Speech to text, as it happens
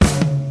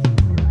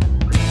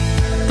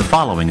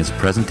following is a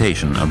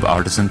presentation of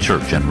Artisan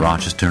Church in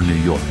Rochester, New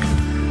York.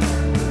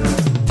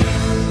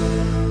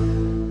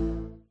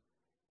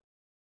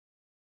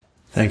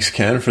 Thanks,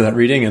 Ken, for that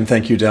reading, and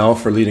thank you, Del,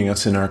 for leading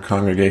us in our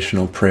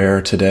congregational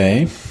prayer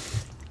today.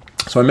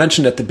 So I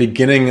mentioned at the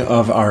beginning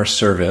of our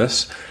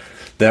service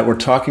that we're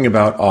talking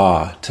about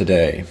awe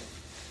today.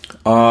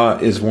 Awe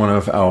is one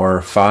of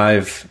our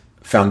 5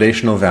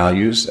 foundational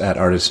values at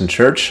Artisan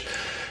Church.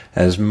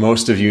 As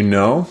most of you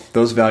know,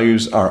 those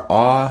values are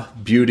awe,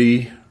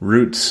 beauty,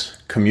 roots,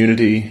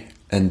 community,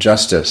 and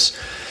justice.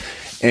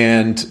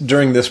 And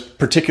during this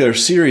particular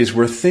series,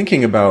 we're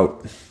thinking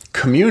about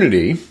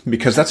community,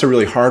 because that's a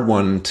really hard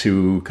one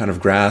to kind of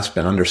grasp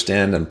and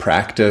understand and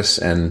practice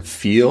and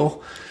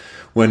feel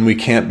when we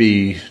can't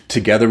be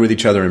together with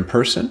each other in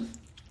person.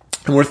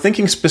 And we're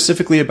thinking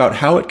specifically about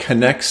how it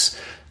connects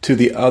to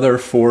the other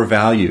 4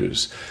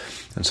 values.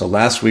 And so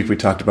last week we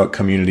talked about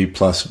community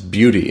plus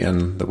beauty,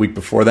 and the week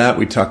before that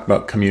we talked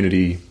about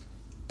community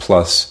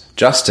plus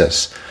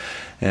justice.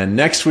 And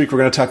next week we're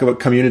going to talk about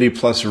community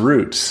plus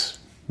roots.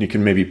 You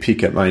can maybe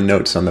peek at my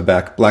notes on the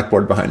back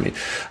blackboard behind me.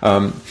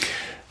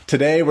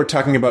 Today we're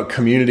talking about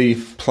community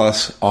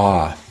plus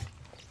awe.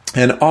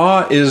 And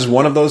awe is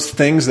one of those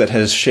things that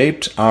has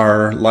shaped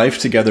our life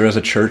together as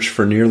a church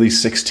for nearly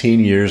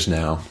 16 years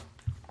now.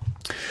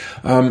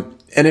 And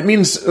it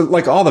means,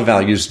 like all the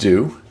values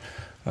do,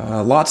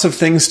 lots of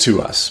things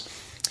to us.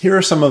 Here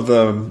are some of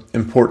the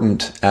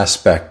important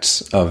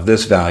aspects of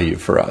this value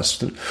for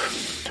us.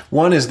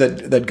 One is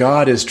that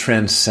God is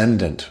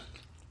transcendent,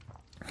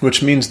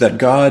 which means that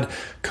God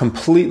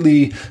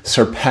completely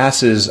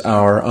surpasses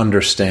our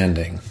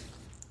understanding.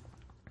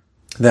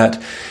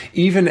 That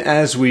even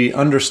as we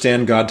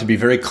understand God to be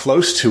very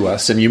close to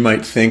us, and you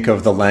might think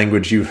of the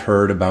language you've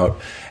heard about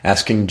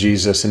asking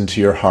Jesus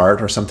into your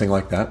heart or something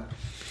like that,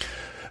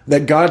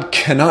 that God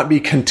cannot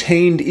be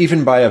contained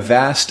even by a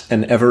vast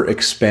and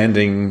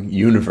ever-expanding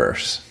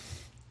universe.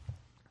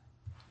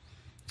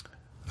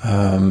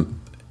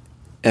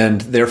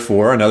 And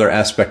therefore, another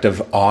aspect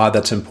of awe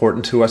that's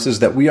important to us is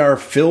that we are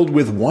filled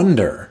with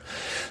wonder,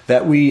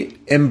 that we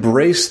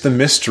embrace the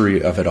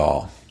mystery of it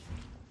all.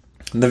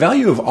 And the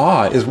value of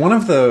awe is one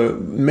of the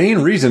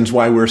main reasons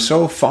why we're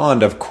so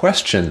fond of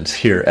questions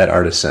here at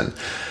Artisan.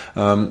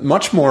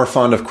 Much more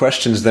fond of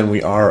questions than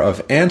we are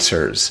of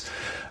answers.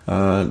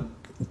 To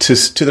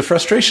the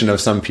frustration of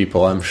some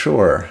people, I'm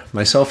sure,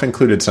 myself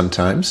included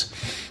sometimes.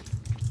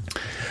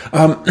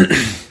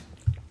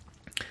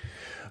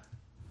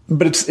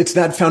 But it's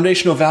that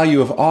foundational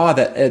value of awe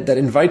that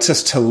invites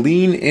us to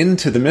lean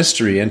into the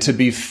mystery and to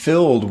be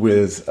filled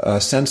with a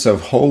sense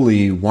of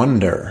holy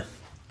wonder.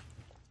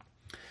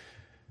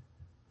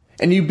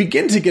 And you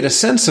begin to get a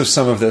sense of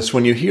some of this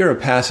when you hear a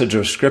passage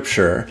of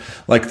Scripture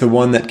like the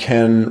one that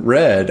Ken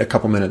read a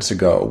couple minutes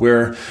ago,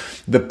 where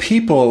the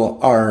people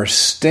are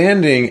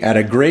standing at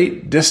a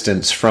great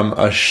distance from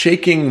a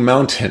shaking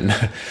mountain,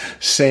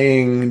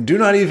 saying, "Do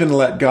not even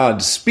let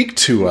God speak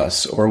to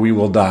us, or we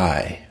will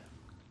die."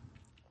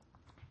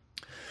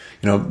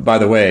 You know, by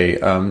the way,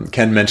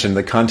 Ken mentioned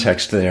the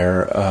context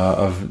there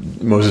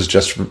of Moses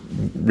just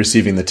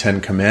receiving the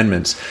 10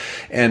 Commandments.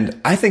 And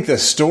I think the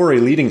story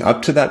leading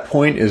up to that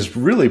point is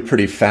really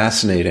pretty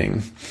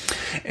fascinating.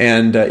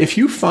 And if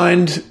you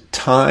find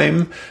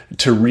time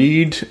to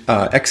read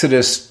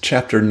Exodus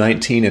chapter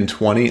 19 and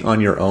 20 on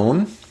your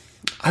own,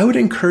 I would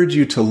encourage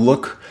you to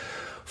look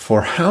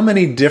for how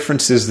many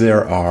differences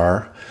there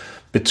are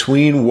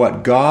between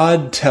what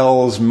God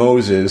tells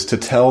Moses to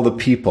tell the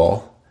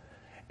people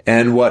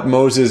and what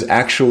Moses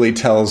actually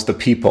tells the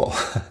people.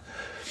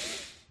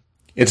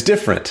 It's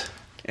different.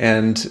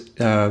 And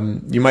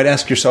you might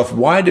ask yourself,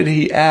 why did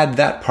he add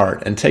that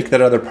part and take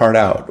that other part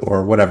out,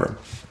 or whatever?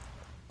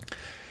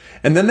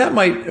 And then that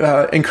might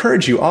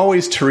encourage you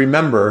always to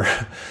remember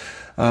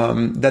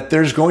that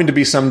there's going to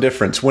be some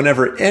difference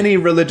whenever any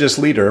religious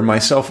leader,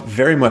 myself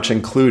very much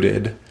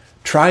included,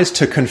 tries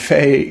to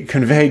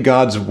convey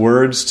God's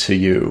words to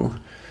you.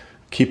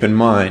 Keep in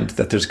mind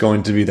that there's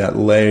going to be that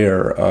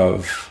layer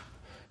of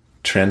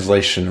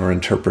translation or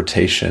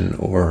interpretation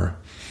or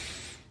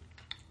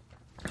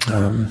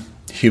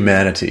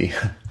humanity.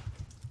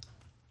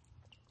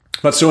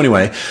 But so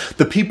anyway,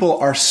 the people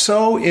are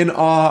so in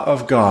awe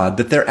of God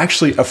that they're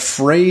actually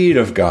afraid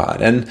of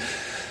God. And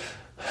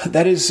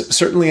that is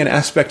certainly an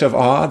aspect of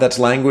awe. That's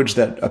language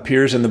that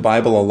appears in the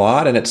Bible a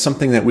lot, and it's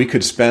something that we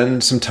could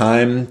spend some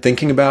time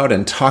thinking about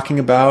and talking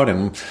about.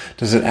 And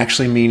does it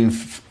actually mean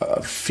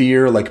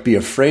fear, like be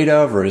afraid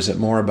of, or is it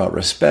more about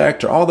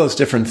respect, or all those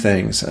different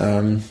things?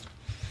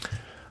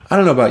 I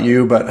don't know about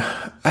you, but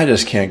I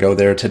just can't go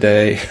there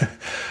today.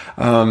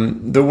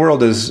 The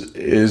world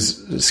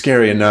is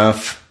scary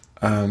enough,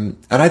 and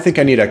I think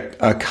I need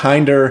a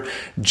kinder,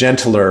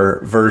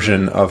 gentler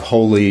version of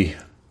holy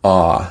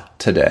awe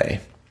today.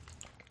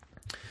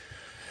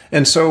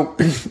 And so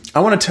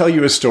I want to tell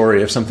you a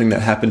story of something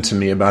that happened to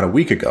me about a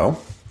week ago.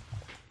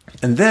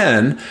 And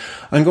then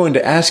I'm going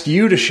to ask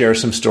you to share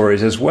some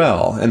stories as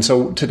well. And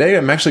so today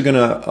I'm actually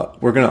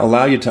we're going to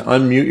allow you to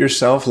unmute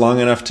yourself long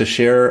enough to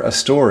share a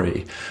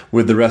story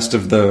with the rest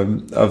of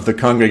the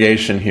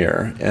congregation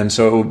here. And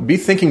so be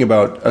thinking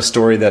about a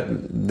story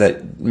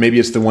that maybe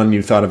it's the one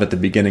you thought of at the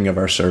beginning of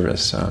our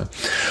service.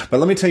 But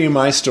let me tell you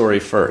my story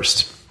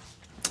first.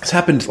 This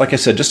happened, like I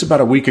said, just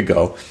about a week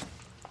ago.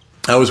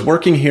 I was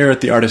working here at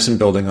the Artisan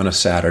Building on a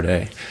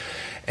Saturday.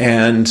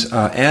 And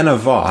Anna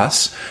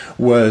Voss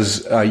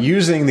was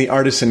using the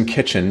Artisan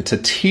Kitchen to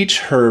teach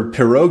her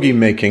pierogi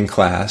making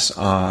class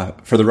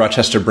for the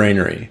Rochester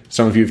Brainery.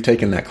 Some of you have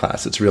taken that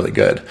class. It's really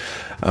good.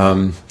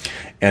 And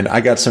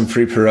I got some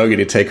free pierogi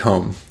to take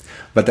home.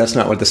 But that's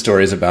not what the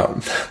story is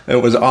about.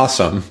 It was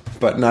awesome,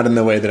 but not in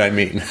the way that I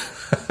mean.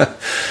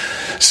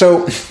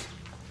 So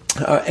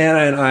Anna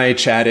and I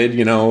chatted,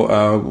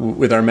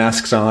 with our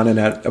masks on and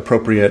at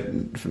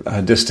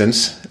appropriate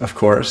distance, of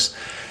course.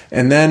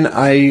 And then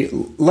I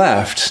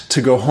left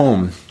to go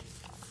home.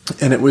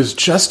 And it was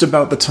just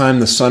about the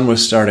time the sun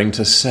was starting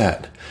to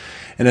set.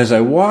 And as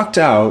I walked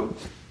out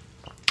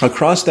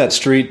across that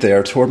street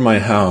there toward my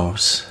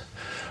house,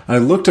 I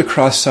looked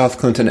across South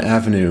Clinton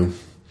Avenue,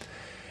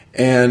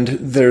 and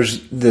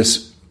there's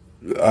this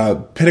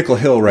Pinnacle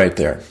Hill right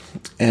there.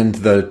 And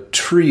the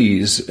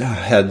trees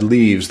had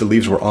leaves. The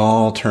leaves were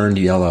all turned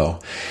yellow.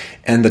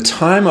 And the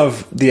time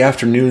of the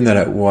afternoon that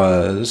it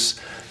was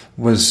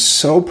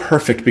so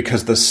perfect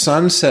because the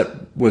sunset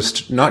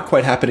was not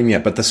quite happening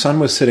yet, but the sun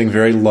was sitting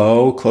very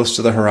low, close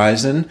to the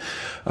horizon.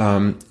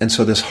 And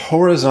so this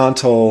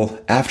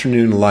horizontal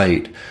afternoon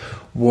light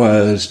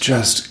was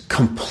just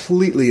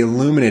completely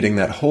illuminating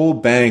that whole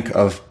bank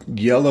of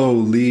yellow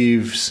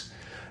leaves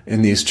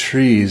in these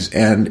trees.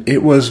 And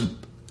it was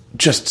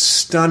just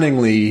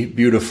stunningly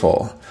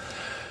beautiful.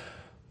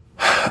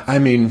 I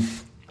mean,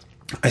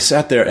 I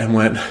sat there and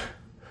went,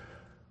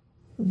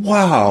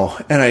 wow.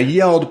 And I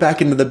yelled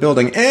back into the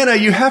building, Anna,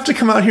 you have to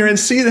come out here and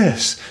see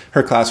this.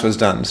 Her class was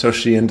done, so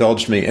she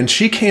indulged me. And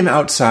she came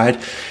outside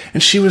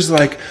and she was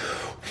like,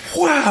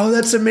 wow,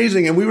 that's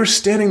amazing. And we were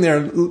standing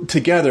there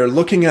together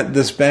looking at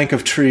this bank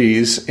of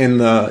trees in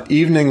the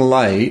evening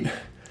light.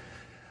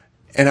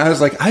 And I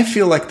was like, I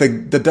feel like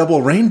the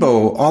double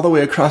rainbow all the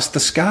way across the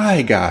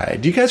sky guy.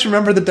 Do you guys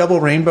remember the double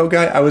rainbow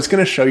guy? I was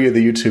going to show you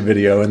the YouTube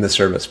video in the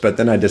service, but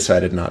then I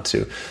decided not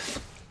to.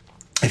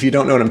 If you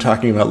don't know what I'm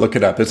talking about, look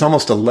it up. It's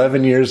almost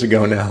 11 years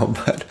ago now,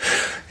 but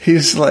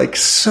he's like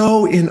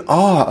so in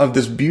awe of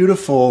this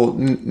beautiful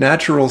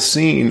natural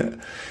scene.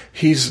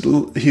 He's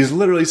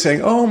literally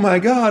saying, oh my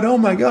God,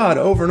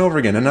 over and over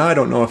again. And now I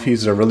don't know if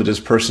he's a religious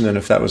person and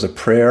if that was a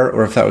prayer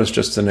or if that was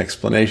just an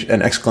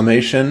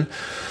exclamation.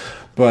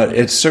 But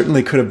it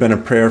certainly could have been a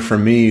prayer for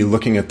me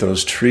looking at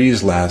those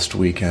trees last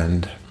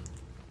weekend.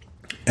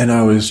 And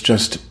I was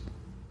just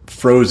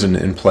frozen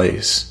in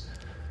place.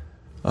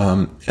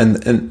 And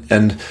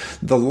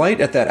the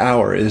light at that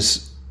hour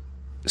is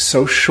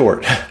so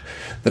short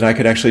that I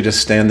could actually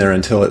just stand there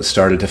until it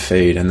started to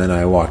fade, and then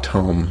I walked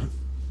home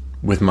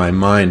with my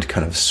mind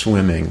kind of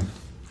swimming.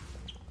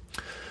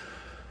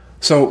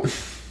 So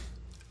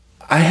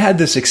I had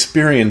this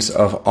experience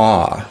of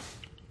awe.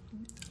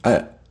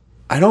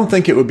 I don't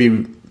think it would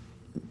be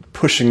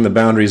pushing the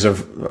boundaries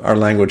of our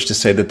language to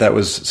say that that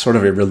was sort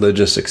of a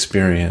religious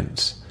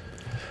experience.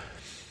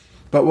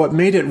 But what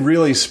made it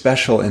really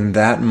special in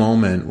that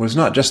moment was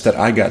not just that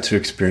I got to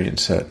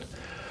experience it,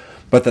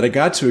 but that I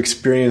got to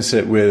experience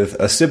it with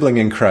a sibling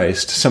in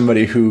Christ,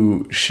 somebody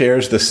who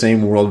shares the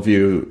same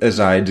worldview as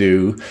I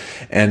do,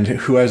 and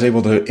who I was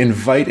able to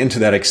invite into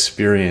that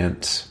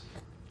experience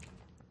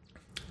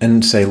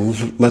and say,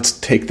 let's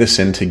take this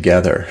in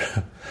together.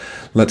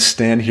 Let's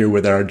stand here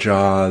with our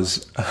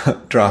jaws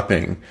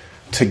dropping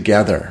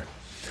together.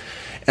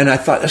 And I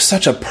thought it's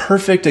such a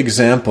perfect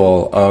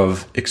example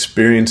of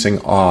experiencing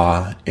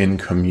awe in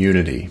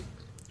community.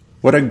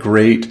 What a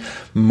great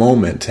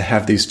moment to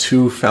have these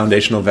two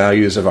foundational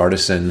values of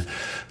Artisan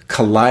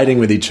colliding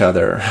with each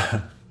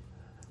other,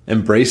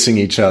 embracing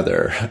each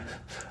other,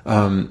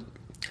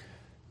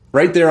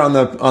 right there on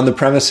the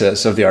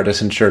premises of the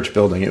Artisan Church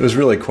building. It was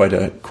really quite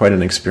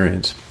an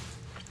experience.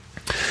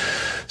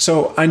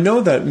 So I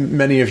know that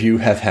many of you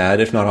have had,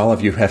 if not all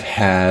of you have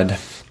had,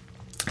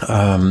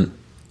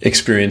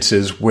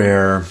 experiences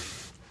where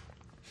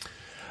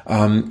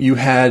you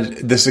had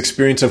this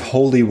experience of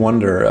holy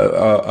wonder,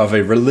 of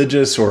a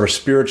religious or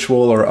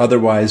spiritual or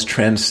otherwise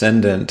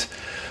transcendent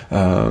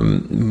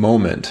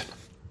moment.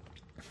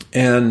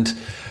 And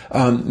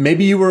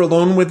maybe you were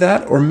alone with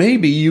that, or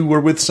maybe you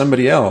were with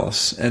somebody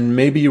else, and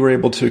maybe you were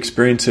able to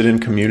experience it in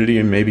community,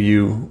 and maybe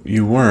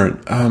you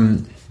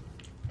weren't.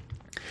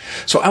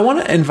 So I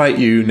want to invite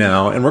you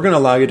now, and we're going to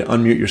allow you to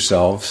unmute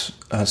yourselves.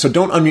 So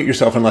don't unmute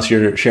yourself unless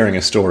you're sharing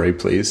a story,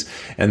 please.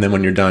 And then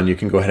when you're done, you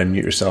can go ahead and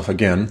mute yourself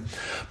again.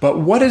 But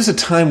what is a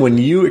time when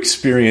you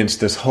experience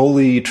this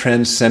holy,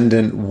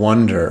 transcendent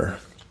wonder?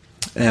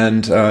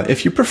 And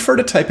if you prefer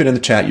to type it in the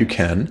chat, you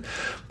can.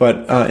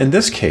 But in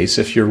this case,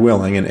 if you're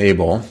willing and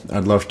able,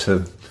 I'd love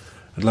to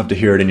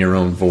hear it in your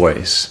own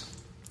voice.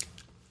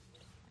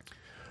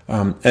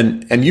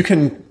 And you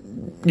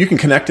can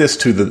connect this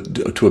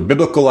to a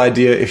biblical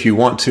idea if you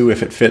want to,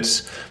 if it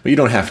fits, but you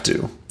don't have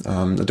to.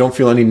 Don't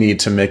feel any need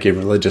to make a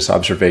religious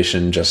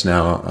observation just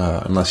now,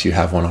 unless you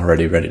have one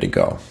already ready to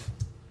go.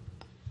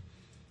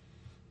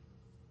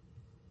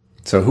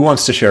 So who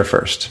wants to share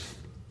first?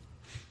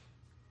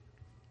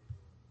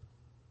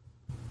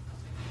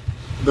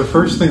 The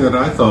first thing that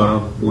I thought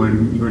of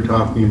when you were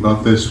talking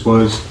about this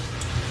was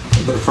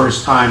the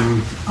first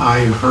time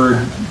I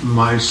heard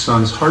my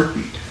son's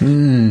heartbeat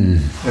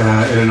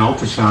at an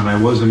ultrasound.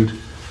 I wasn't,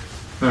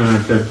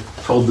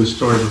 I've told this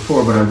story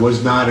before, but I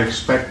was not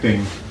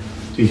expecting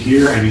to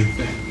hear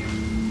anything.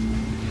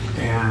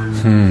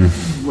 And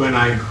when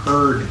I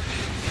heard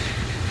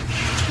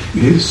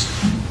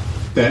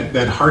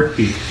that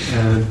heartbeat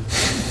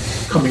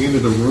coming into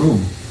the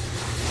room,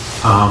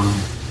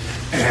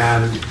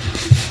 and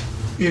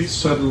it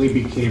suddenly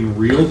became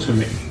real to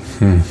me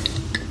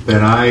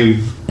that I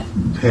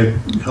had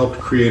helped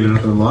create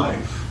another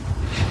life.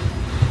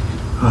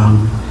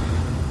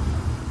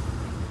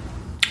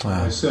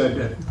 Wow. I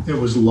said it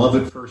was love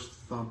at first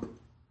thump.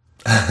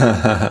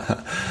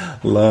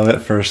 Love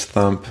at first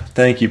thump.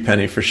 Thank you,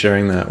 Penny, for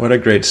sharing that. What a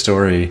great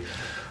story.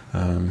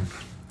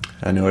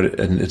 I know it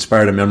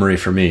inspired a memory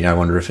for me. I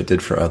wonder if it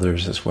did for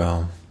others as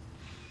well.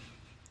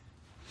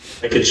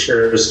 I could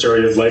share a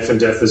story of life and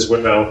death as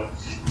well.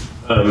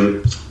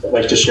 I'd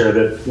like to share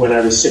that when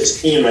I was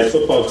 16, my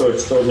football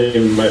coach told me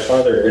my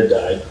father had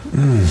died.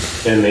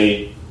 And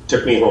they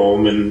took me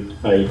home, and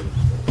I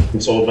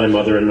consoled my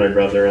mother and my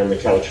brother on the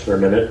couch for a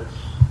minute.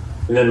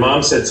 And then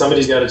Mom said,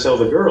 somebody's got to tell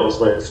the girls,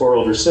 my 4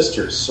 older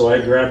sisters. So I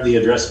grabbed the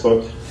address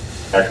book,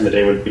 back in the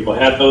day when people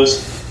had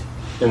those,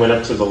 and went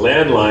up to the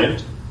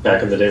landline,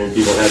 back in the day when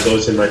people had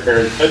those in my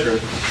parents' bedroom,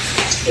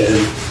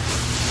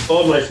 and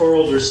called my 4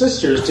 older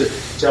sisters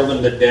to tell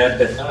them that Dad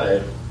had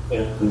died.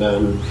 And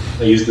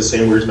I used the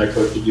same words my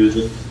coach had used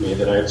with me,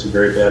 that I had some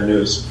very bad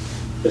news.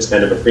 It's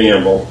kind of a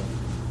preamble.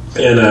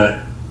 And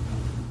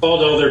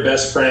called all their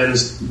best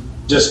friends,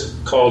 just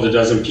called a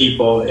dozen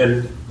people.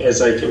 And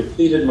as I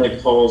completed my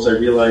calls, I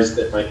realized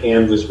that my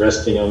hand was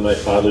resting on my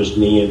father's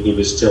knee and he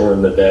was still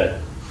in the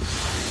bed.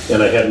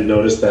 And I hadn't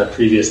noticed that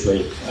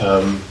previously.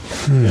 And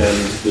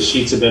the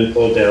sheets had been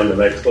pulled down,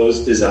 and I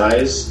closed his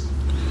eyes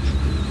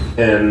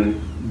and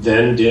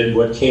then did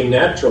what came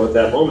natural at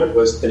that moment,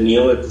 was to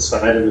kneel at the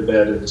side of the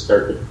bed and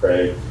start to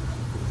pray.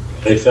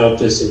 I felt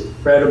this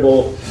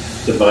incredible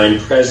divine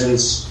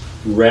presence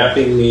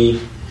wrapping me.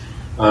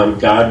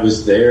 God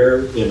was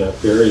there in a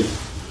very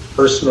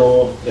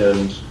personal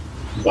and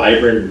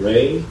vibrant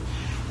way.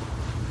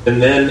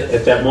 And then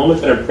at that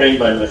moment that I'm praying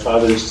by my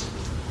father's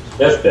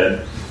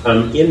deathbed,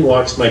 in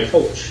walks my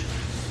coach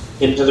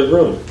into the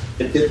room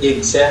and did the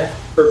exact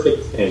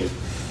perfect thing.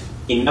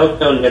 He knelt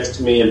down next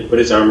to me and put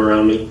his arm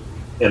around me,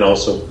 and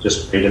also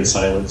just prayed in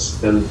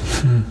silence. And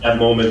that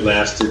moment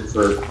lasted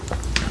for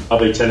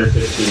probably 10 or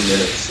 15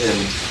 minutes.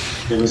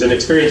 And it was an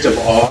experience of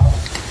awe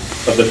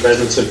of the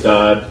presence of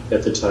God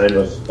at the time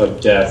of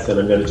death. And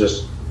I'm going to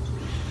just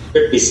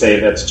quickly say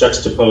that's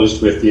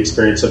juxtaposed with the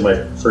experience of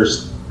my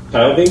first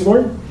child being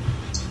born,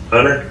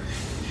 Honor.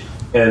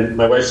 And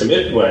my wife's a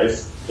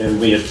midwife, and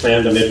we had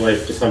planned a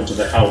midwife to come to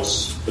the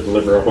house to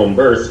deliver a home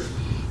birth,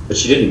 but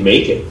she didn't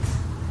make it.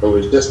 It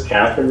was just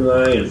Catherine and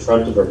I in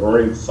front of a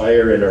roaring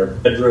fire in our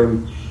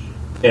bedroom,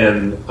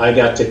 and I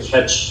got to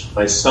catch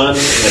my son,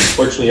 and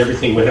fortunately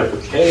everything went up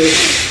okay,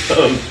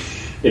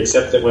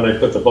 except that when I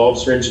put the bulb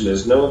syringe in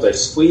his nose, I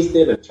squeezed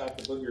it and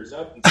chopped the boogers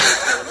up and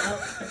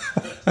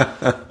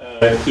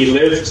out. He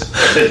lived,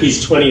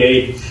 he's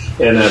 28,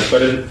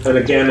 but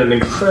again, an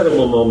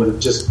incredible moment of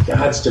just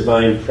God's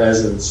divine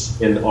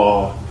presence and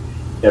awe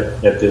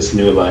at this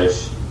new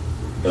life.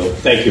 So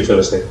thank you for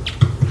listening.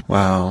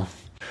 Wow.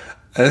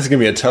 This is going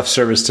to be a tough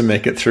service to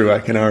make it through, I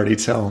can already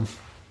tell.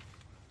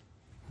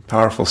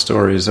 Powerful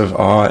stories of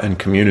awe and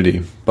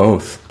community,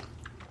 both.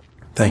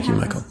 Thank you,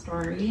 Michael.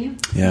 Story.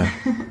 Yeah.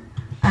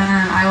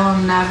 I will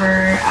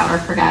never, ever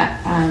forget.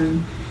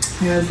 I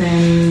was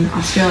in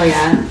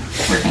Australia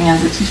working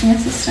as a teaching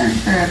assistant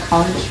for a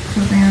college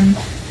program,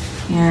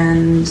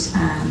 and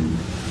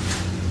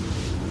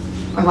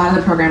a lot of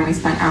the program we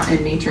spent out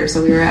in nature.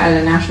 So we were at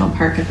a national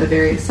park at the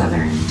very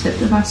southern tip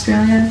of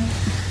Australia,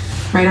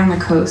 right on the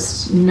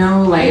coast.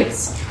 No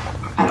lights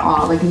at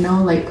all, like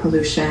no light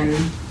pollution.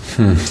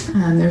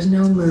 There's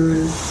no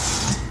moon,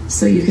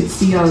 so you could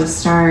see all the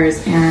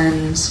stars.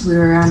 And we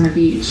were on the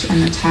beach,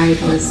 and the tide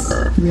was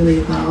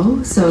really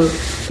low, so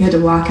you had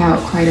to walk out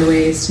quite a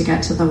ways to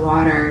get to the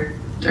water,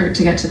 or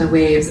to get to the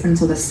waves, and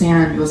so the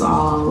sand was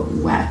all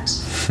wet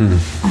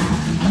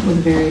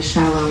with very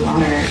shallow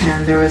water,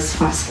 and there was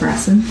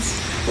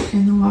phosphorescence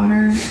in the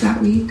water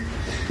that week.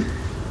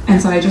 And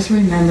so I just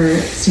remember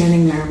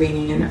standing there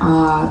being in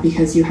awe,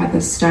 because you had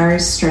the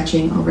stars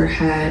stretching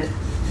overhead,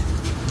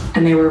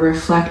 and they were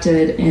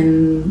reflected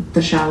in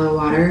the shallow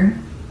water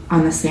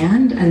on the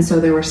sand. And so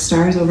there were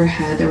stars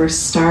overhead, there were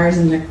stars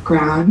in the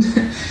ground,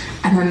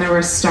 and then there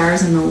were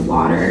stars in the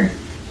water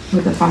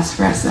with the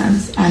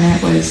phosphorescence. And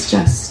it was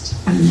just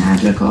a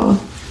magical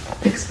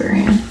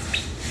experience.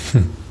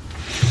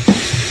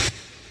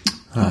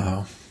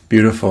 Oh,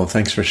 beautiful.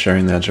 Thanks for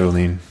sharing that,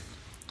 Jolene.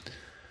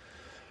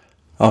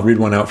 I'll read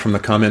one out from the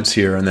comments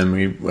here, and then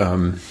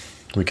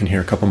we can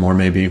hear a couple more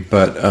maybe.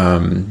 But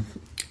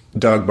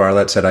Doug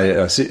Barlett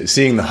said,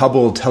 seeing the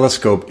Hubble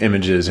telescope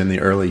images in the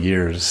early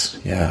years.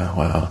 Yeah,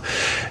 wow.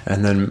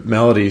 And then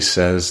Melody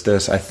says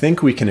this, I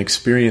think we can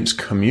experience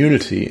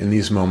community in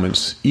these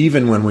moments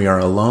even when we are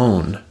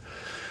alone.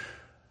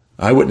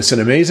 I witnessed an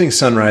amazing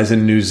sunrise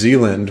in New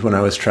Zealand when I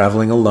was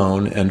traveling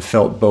alone and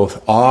felt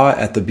both awe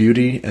at the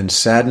beauty and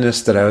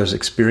sadness that I was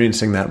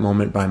experiencing that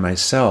moment by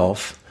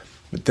myself.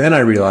 But then I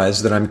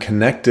realized that I'm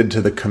connected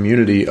to the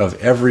community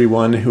of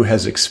everyone who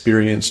has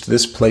experienced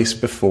this place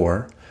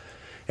before,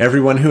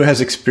 everyone who has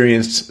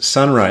experienced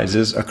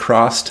sunrises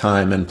across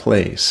time and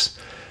place.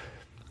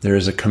 There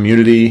is a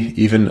community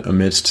even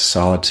amidst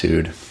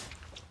solitude.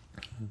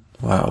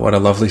 Wow, what a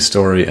lovely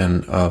story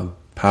and a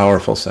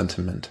powerful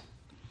sentiment.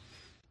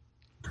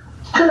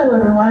 Hello,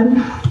 everyone.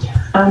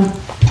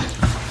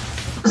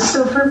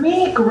 So for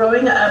me,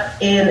 growing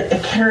up in a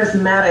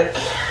charismatic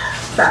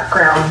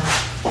background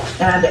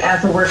and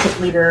as a worship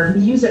leader,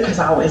 music has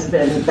always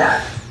been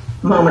that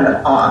moment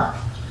of awe.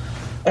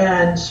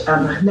 And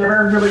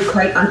never really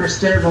quite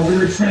understood when we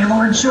would say,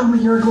 Lord, show me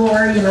your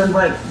glory. And I'm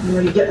like,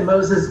 you get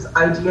Moses'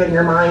 idea in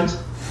your mind.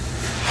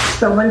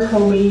 Someone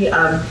told me,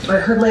 I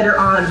heard later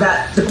on,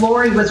 that the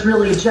glory was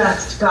really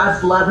just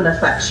God's love and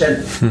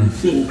affection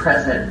being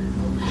present.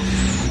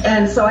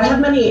 And so I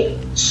have many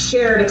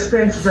shared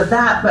experiences of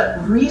that,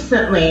 but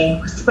recently,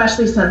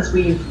 especially since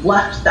we've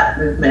left that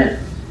movement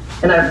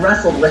and I've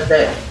wrestled with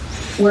it,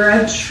 where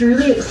I've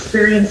truly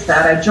experienced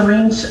that, I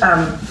joined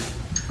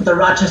the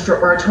Rochester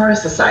Oratory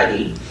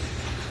Society.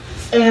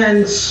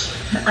 And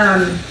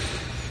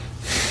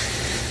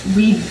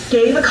we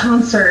gave a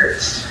concert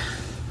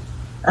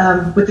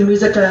with the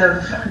music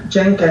of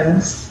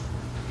Jenkins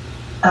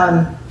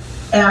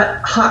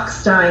at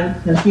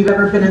Hochstein. And if you've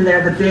ever been in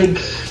there, the big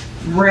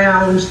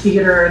round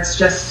theater, it's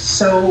just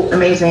so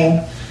amazing.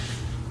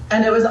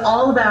 And it was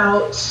all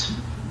about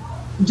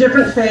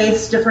different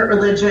faiths, different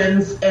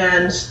religions,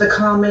 and the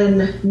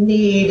common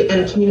need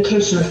and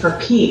communication for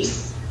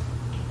peace.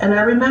 And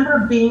I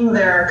remember being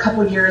there a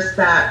couple years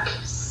back,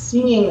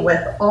 singing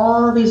with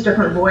all these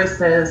different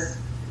voices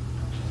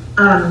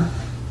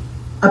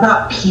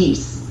about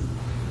peace,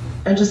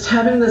 and just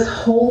having this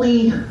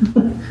holy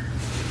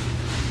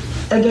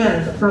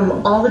again,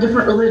 from all the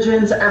different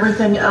religions,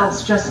 everything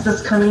else, just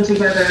this coming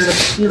together and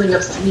this feeling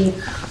of seeing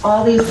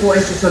all these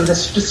voices and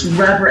this just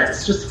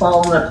reverence just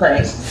fall into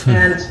place.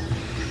 And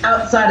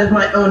outside of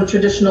my own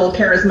traditional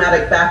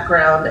charismatic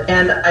background,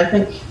 and I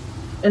think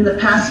in the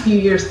past few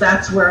years,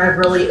 that's where I've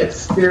really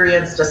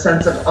experienced a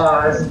sense of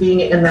awe, is being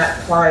in that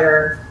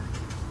choir,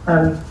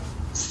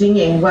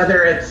 singing,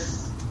 whether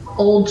it's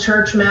old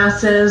church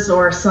masses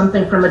or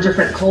something from a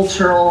different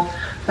cultural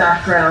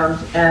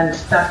background, and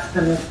that's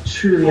been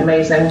truly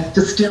amazing to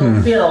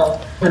still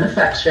feel an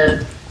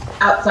affection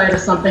outside of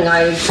something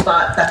I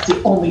thought that's the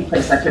only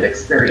place I could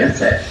experience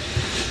it.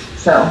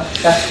 So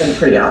that's been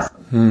pretty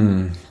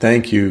awesome.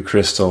 Thank you,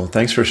 Crystal.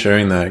 Thanks for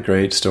sharing that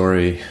great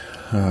story.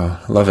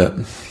 Love it.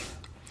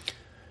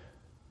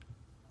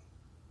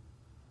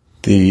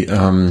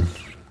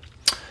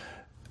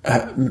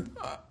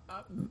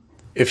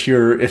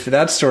 If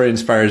that story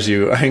inspires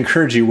you, I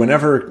encourage you,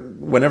 whenever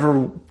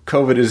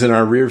COVID is in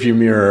our rearview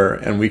mirror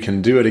and we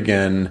can do it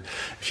again,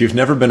 if you've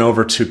never been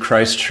over to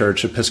Christ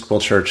Church, Episcopal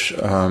Church,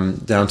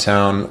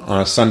 downtown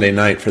on a Sunday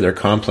night for their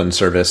Compline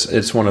service,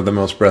 it's one of the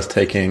most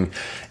breathtaking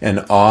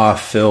and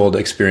awe-filled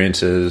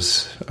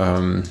experiences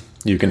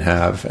you can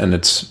have, and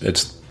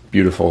it's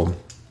beautiful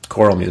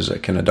choral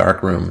music in a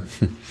dark room.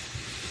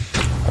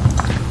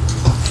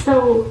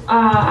 So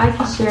I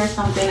can share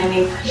something. I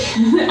mean,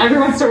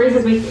 everyone's stories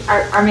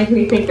are making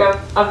me think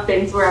of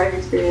things where I've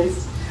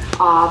experienced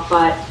awe.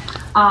 But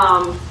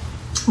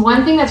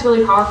one thing that's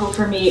really powerful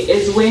for me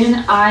is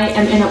when I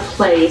am in a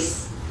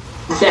place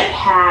that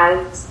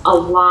has a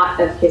lot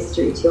of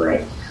history to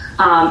it,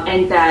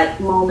 and that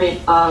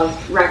moment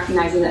of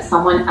recognizing that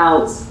someone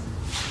else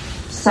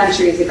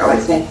centuries ago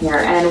has been here.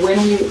 And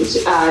when we,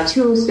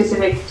 two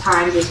specific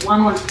times, is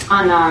one was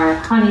on our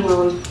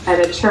honeymoon at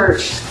a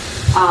church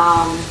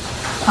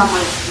from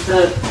like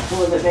the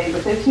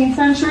 15th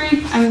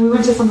century. I mean, we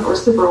went to some that were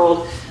super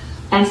old,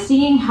 and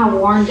seeing how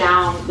worn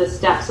down the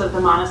steps of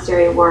the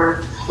monastery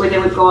were, where they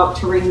would go up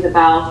to ring the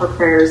bell for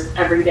prayers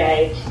every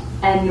day,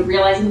 and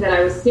realizing that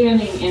I was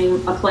standing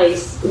in a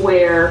place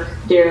where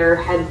there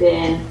had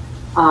been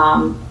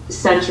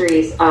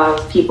centuries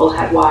of people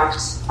had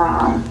walked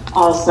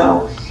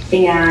also.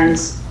 And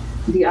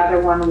the other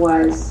one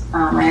was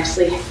I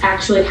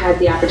actually had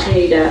the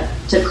opportunity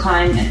to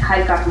climb and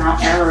hike up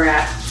Mount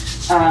Ararat.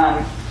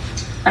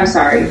 I'm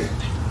sorry.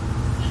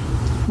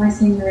 Am I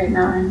saying the right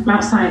mountain?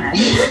 Mount Sinai.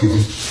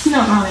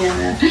 Not Mount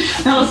Ararat.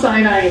 Mount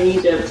Sinai in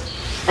Egypt.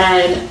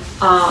 And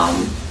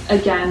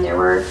again, there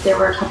were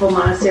a couple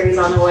monasteries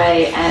on the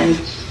way, and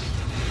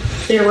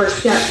there were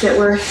steps that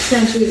were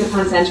centuries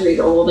upon centuries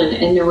old,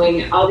 and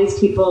knowing all these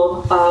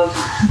people of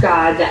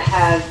God that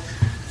have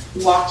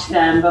walked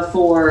them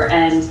before,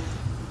 and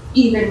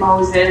even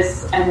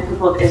Moses and the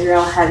people of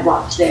Israel had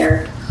walked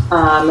there,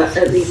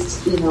 at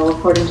least,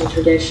 according to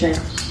tradition.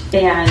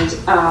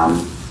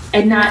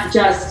 And not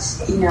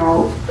just,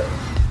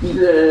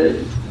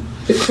 the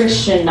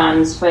Christian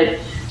nuns, but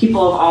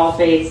people of all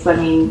faiths. I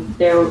mean,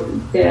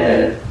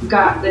 the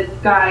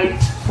guide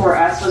for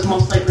us was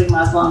most likely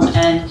Muslim,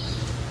 and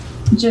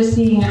just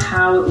seeing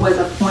how it was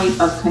a point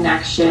of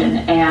connection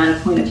and a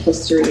point of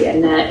history,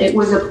 and that it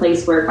was a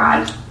place where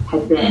God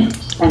had been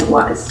and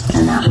was,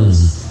 and that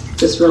was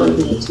just really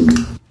neat to me.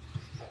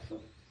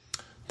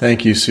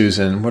 Thank you,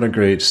 Susan. What a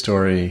great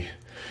story.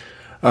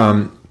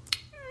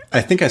 I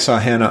think I saw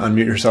Hannah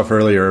unmute herself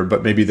earlier,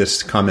 but maybe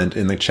this comment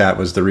in the chat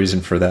was the reason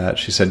for that.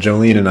 She said,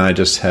 Jolene and I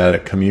just had a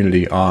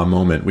community awe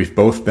moment. We've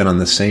both been on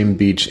the same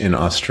beach in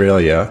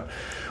Australia,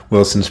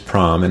 Wilson's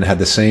Prom, and had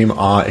the same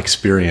awe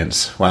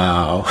experience.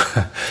 Wow.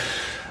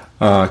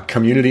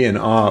 Community and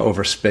awe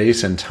over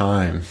space and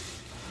time.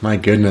 My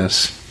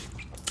goodness.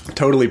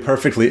 Totally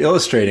perfectly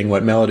illustrating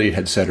what Melody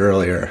had said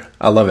earlier.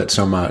 I love it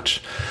so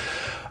much.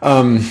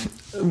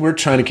 We're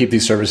trying to keep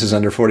these services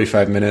under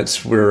 45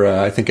 minutes. We're,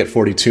 I think, at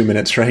 42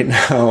 minutes right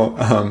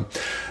now.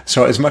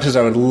 So as much as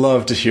I would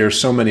love to hear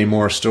so many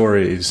more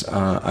stories,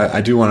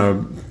 I do want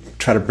to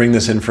try to bring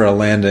this in for a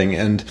landing.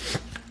 And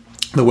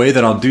the way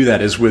that I'll do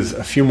that is with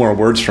a few more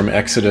words from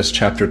Exodus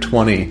chapter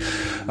 20.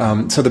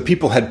 So the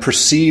people had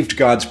perceived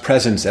God's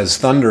presence as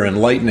thunder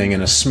and lightning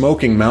and a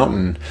smoking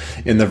mountain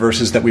in the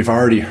verses that we've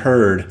already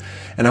heard.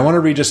 And I want to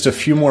read just a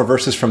few more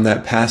verses from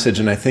that passage,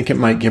 and I think it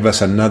might give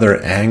us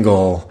another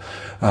angle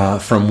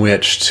from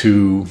which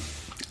to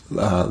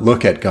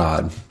look at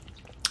God.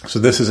 So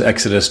this is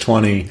Exodus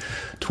 20,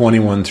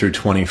 21 through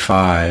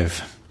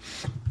 25.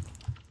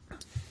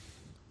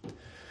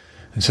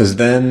 It says,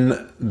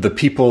 Then the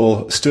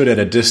people stood at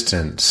a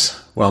distance,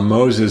 while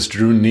Moses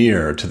drew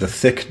near to the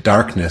thick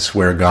darkness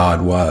where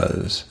God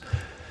was.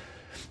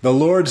 The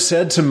Lord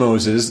said to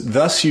Moses,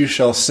 Thus you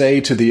shall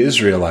say to the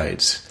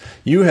Israelites,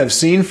 You have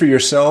seen for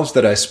yourselves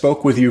that I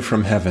spoke with you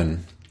from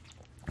heaven.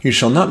 You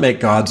shall not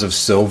make gods of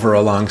silver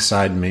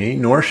alongside me,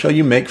 nor shall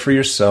you make for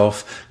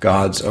yourself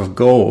gods of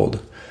gold.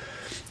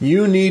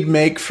 You need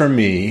make for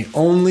me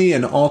only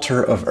an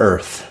altar of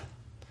earth,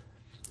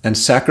 and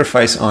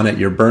sacrifice on it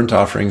your burnt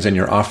offerings and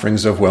your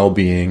offerings of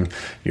well-being,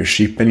 your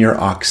sheep and your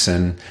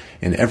oxen.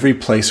 In every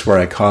place where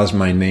I cause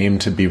my name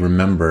to be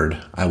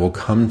remembered, I will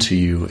come to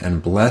you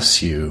and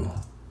bless you.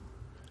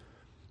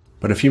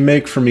 But if you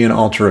make for me an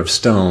altar of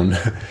stone,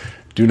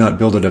 do not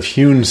build it of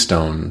hewn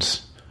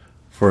stones,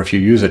 for if you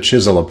use a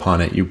chisel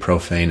upon it, you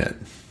profane it.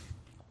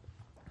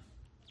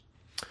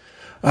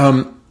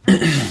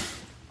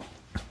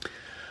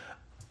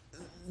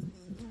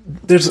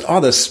 There's all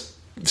this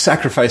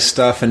sacrifice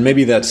stuff, and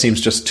maybe that seems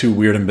just too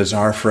weird and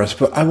bizarre for us,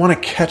 but I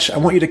want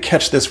you to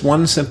catch this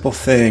one simple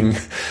thing,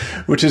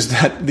 which is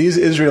that these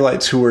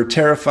Israelites who were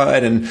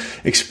terrified and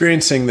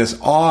experiencing this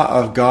awe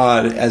of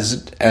God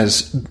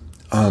as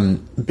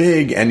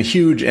big and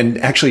huge and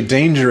actually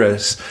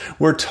dangerous,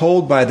 were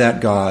told by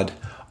that God,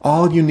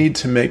 all you need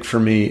to make for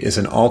me is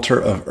an altar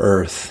of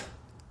earth.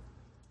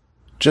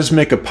 Just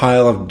make a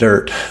pile of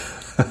dirt.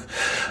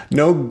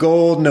 No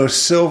gold, no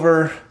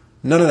silver,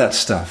 none of that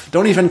stuff.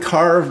 Don't even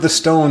carve the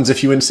stones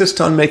if you insist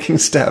on making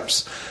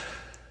steps.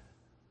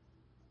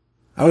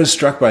 I was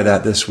struck by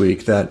that this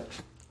week, that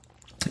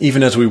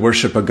even as we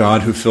worship a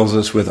God who fills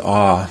us with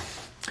awe,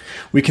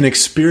 we can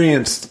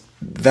experience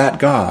that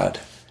God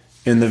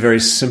in the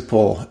very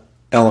simple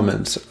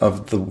elements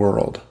of the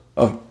world,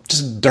 of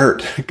just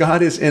dirt.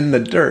 God is in the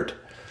dirt.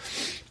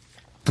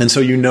 And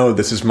so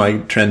this is my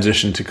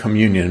transition to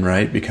communion,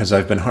 right? Because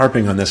I've been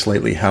harping on this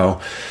lately,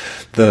 how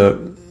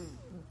the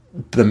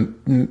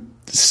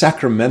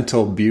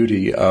sacramental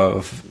beauty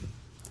of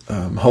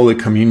Holy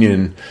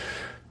Communion,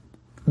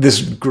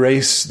 this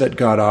grace that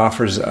God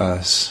offers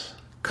us,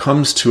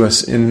 comes to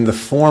us in the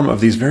form of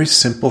these very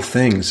simple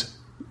things.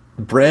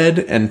 Bread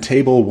and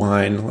table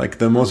wine, like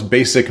the most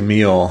basic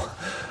meal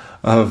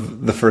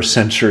of the first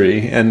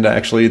century, and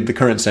actually the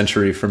current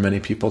century for many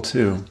people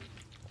too.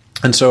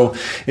 And so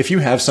if you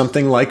have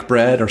something like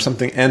bread or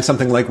something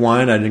like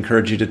wine, I'd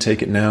encourage you to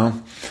take it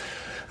now.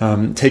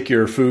 Take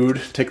your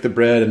food, take the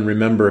bread, and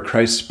remember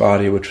Christ's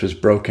body, which was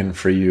broken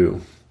for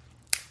you.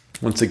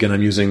 Once again,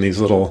 I'm using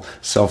these little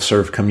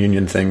self-serve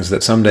communion things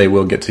that someday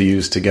we'll get to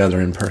use together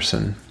in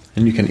person.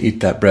 And you can eat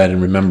that bread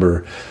and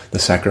remember the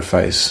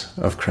sacrifice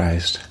of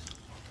Christ.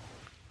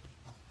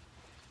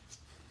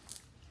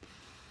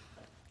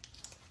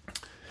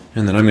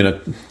 And then I'm going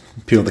to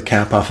peel the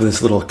cap off of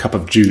this little cup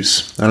of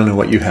juice. I don't know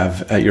what you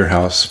have at your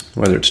house,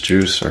 whether it's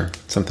juice or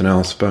something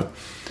else, but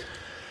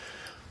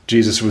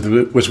Jesus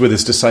was with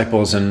his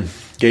disciples and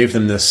gave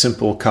them this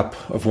simple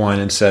cup of wine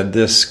and said,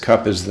 This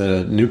cup is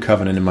the new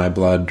covenant in my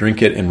blood.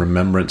 Drink it in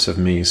remembrance of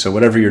me. So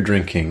whatever you're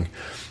drinking,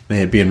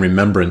 may it be in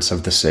remembrance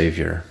of the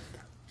Savior.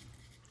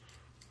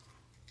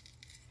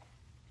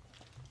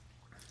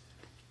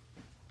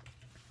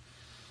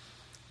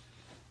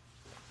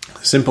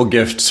 Simple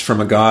gifts from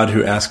a God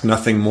who asked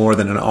nothing more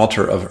than an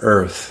altar of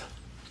earth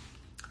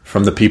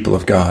from the people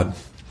of God.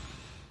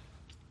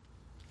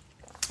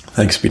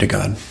 Thanks be to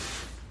God.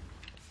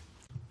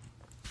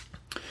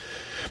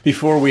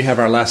 Before we have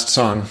our last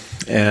song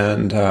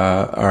and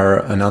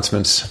our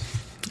announcements,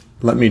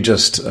 let me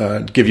just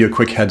give you a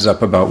quick heads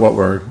up about what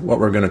we're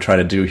going to try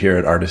to do here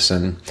at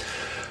Artisan.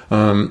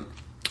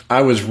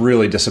 I was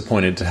really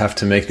disappointed to have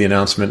to make the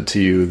announcement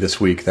to you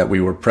this week that we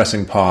were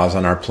pressing pause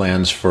on our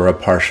plans for a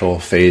partial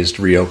phased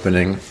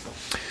reopening.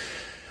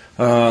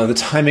 The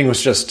timing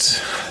was just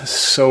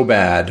so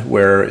bad,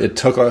 where it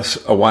took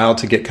us a while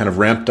to get kind of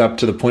ramped up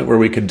to the point where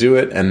we could do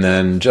it, and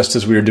then just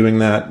as we were doing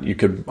that, you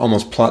could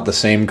almost plot the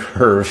same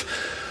curve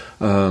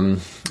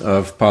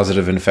of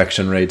positive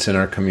infection rates in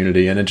our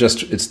community, and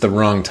it's the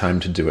wrong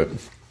time to do it.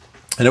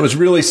 And it was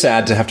really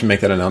sad to have to make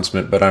that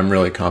announcement, but I'm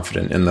really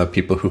confident in the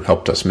people who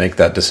helped us make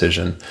that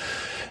decision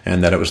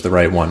and that it was the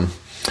right one.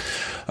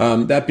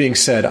 That being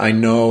said, I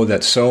know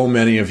that so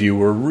many of you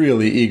were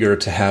really eager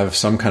to have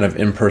some kind of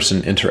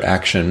in-person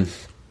interaction.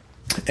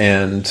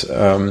 And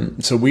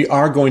so we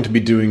are going to be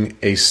doing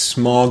a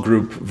small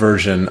group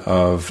version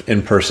of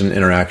in-person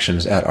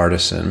interactions at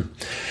Artisan.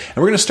 And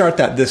we're going to start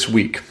that this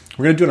week.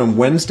 We're going to do it on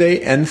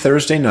Wednesday and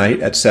Thursday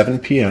night at 7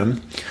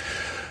 p.m.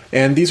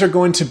 And these are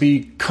going to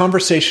be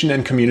conversation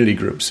and community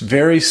groups.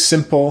 Very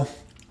simple,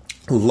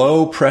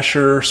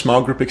 low-pressure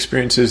small group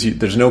experiences.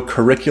 There's no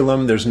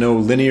curriculum. There's no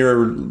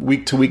linear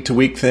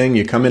week-to-week-to-week thing.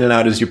 You come in and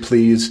out as you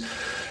please.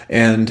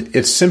 And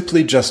it's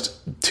simply just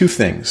two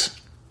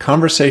things,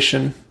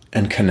 conversation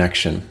and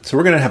connection. So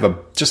we're going to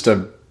have just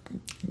a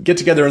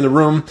get-together in the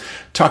room,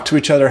 talk to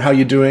each other, how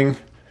you doing?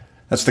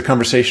 That's the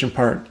conversation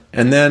part.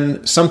 And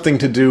then something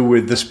to do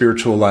with the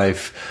spiritual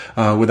life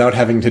without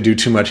having to do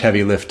too much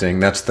heavy lifting.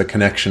 That's the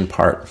connection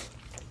part.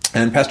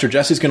 And Pastor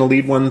Jesse's going to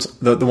lead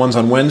the ones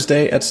on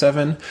Wednesday at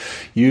 7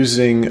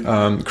 using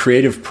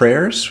creative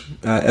prayers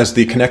as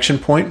the connection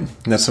point.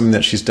 And that's something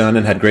that she's done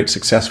and had great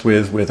success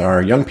with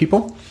our young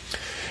people.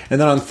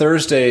 And then on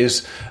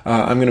Thursdays,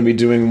 I'm going to be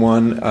doing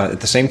one at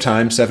the same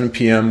time, 7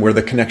 p.m., where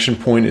the connection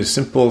point is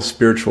simple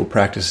spiritual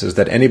practices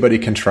that anybody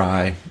can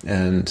try.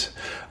 And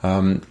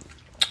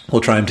we'll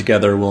try them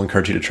together. We'll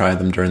encourage you to try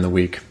them during the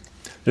week.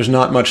 There's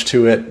not much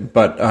to it,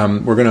 but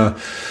we're going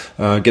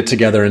to get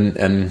together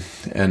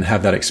and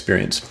have that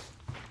experience.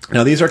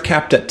 Now, these are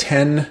capped at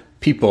 10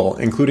 people,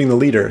 including the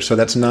leader. So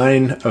that's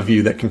 9 of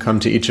you that can come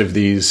to each of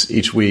these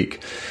each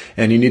week.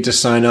 And you need to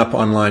sign up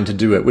online to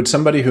do it. Would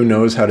somebody who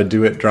knows how to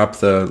do it drop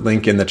the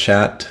link in the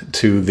chat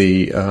to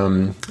the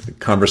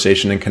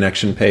conversation and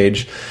connection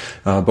page,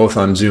 both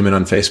on Zoom and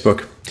on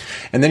Facebook?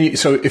 And then,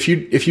 so if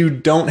you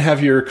don't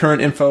have your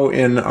current info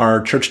in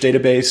our church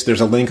database,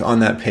 there's a link on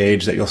that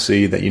page that you'll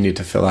see that you need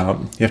to fill out.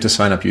 You have to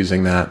sign up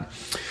using that.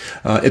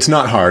 It's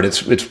not hard.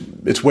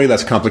 It's way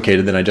less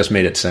complicated than I just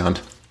made it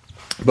sound.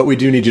 But we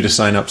do need you to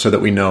sign up so that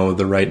we know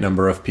the right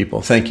number of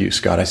people. Thank you,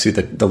 Scott. I see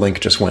that the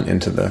link just went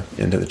into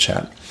the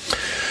chat.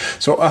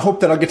 So I hope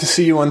that I'll get to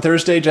see you on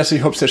Thursday. Jessie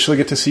hopes that she'll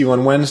get to see you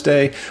on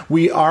Wednesday.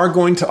 We are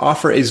going to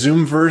offer a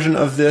Zoom version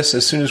of this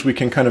as soon as we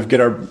can kind of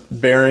get our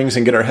bearings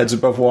and get our heads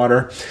above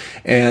water.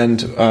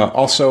 And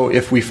also,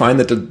 if we find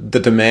that the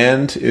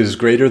demand is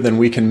greater than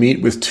we can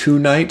meet with 2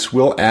 nights,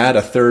 we'll add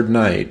a 3rd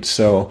night.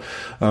 So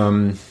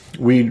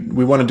we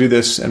want to do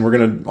this,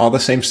 and all the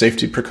same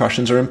safety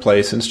precautions are in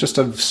place. And it's just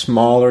a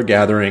smaller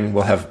gathering.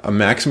 We'll have a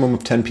maximum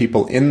of 10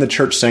 people in the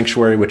church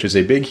sanctuary, which is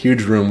a big,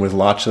 huge room with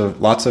lots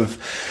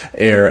of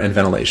air and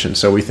ventilation.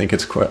 So we think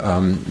it's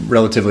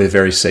relatively a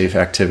very safe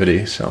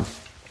activity. So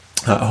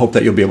I hope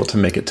that you'll be able to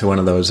make it to one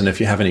of those. And if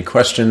you have any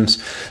questions,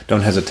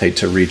 don't hesitate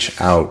to reach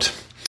out.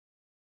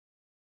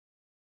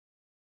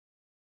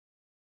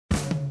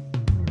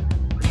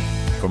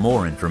 For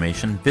more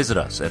information, visit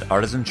us at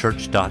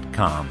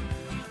artisanchurch.com.